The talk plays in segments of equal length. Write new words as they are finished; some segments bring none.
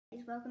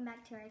welcome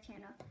back to our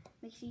channel.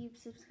 Make sure you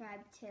subscribe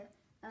to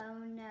Oh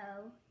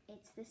No,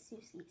 It's the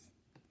Susies.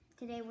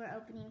 Today we're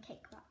opening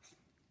cake pops.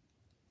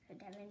 So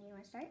Devin, you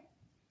want to start?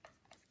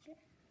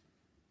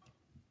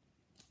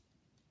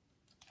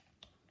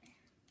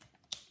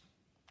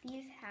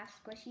 These have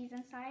squishies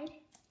inside.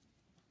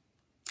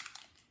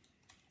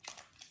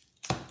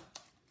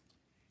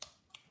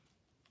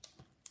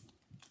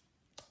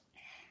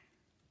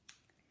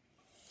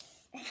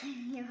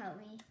 You help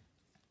me.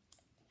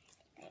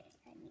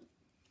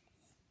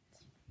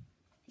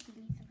 If you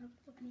need some help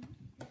opening,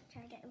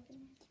 try to open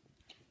it.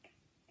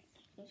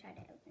 You try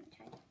to open it,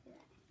 try to do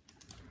that.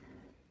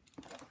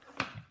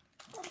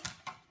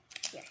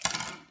 Here.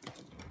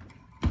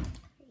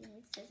 You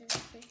need scissors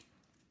up here.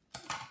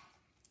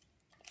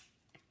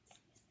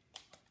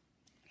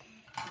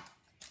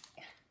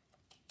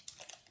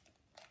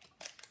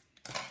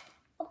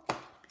 Oh,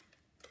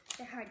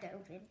 they're hard to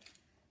open.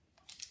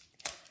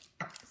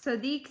 So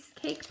these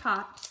cake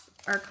pops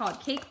are called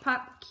Cake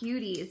Pop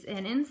Cuties,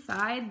 and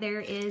inside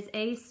there is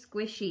a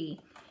squishy.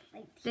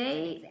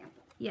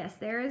 Yes,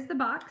 there is the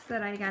box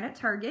that I got at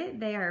Target.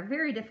 They are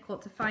very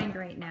difficult to find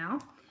right now,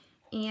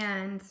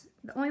 and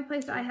the only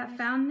place I have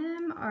found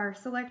them are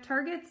select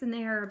Targets, and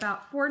they are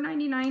about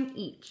 $4.99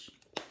 each.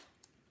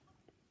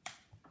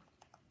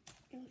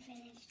 I'm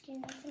finished. Do you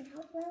need some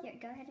help, Will? Here,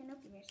 go ahead and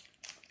open yours.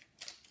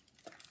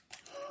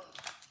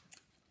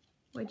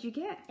 What'd you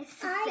get? It's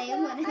the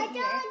same one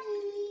here.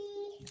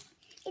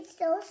 It's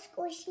so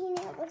squishy and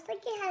it looks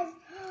like it has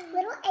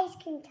little ice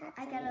cream tops.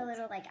 I got a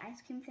little like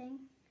ice cream thing.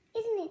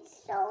 Isn't it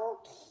so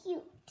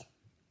cute?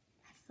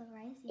 That's so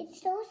rising.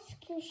 It's so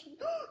squishy.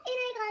 And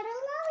I got a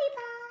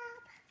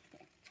lollipop.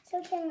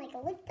 So can like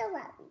lick the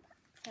lollipop.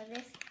 So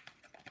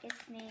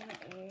its name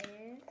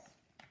is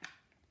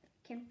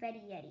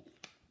Confetti Yeti.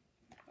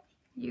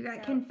 You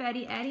got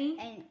Confetti Eddie?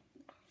 And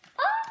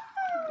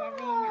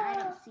Devin, I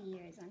don't see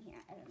yours on here.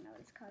 I don't know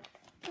what it's called.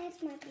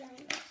 This might be on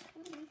this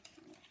one.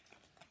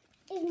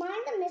 Is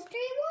mine the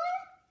mystery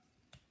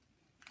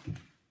one?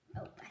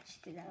 Oh, I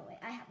just threw that away.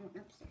 I have one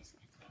upstairs.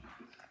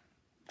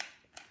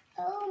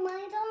 Oh,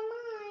 mine's on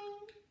mine.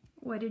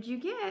 What did you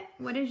get?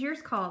 What is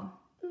yours called?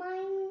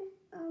 Mine,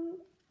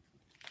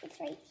 it's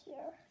right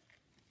here.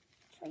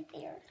 It's right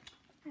there.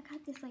 I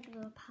got this like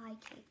little pie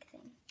cake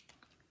thing.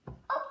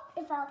 Oh,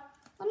 it fell.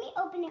 Let me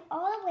open it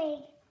all the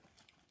way.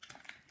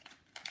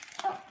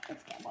 Oh,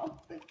 it's good.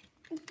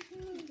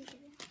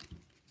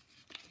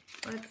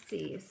 Let's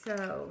see.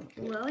 So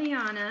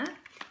Liliana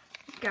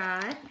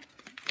got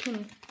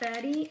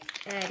Confetti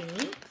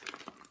Eddie.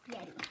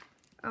 Yeti.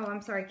 Oh,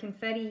 I'm sorry,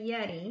 Confetti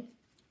Yeti.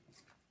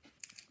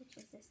 Which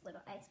is this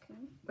little ice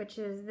cream. Which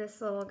is this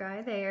little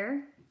guy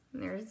there.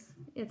 And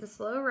it's a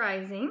slow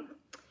rising.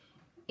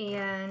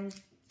 And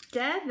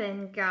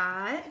Devin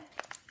got,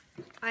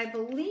 I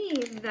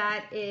believe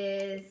that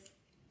is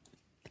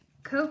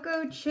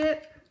Cocoa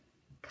Chip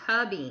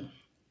Cubby.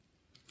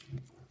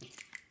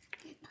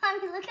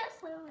 Mommy, look how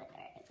slow it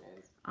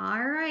is.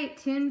 All right,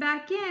 tune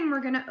back in. We're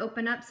going to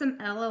open up some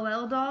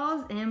LOL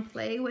dolls and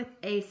play with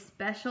a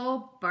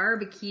special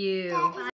barbecue.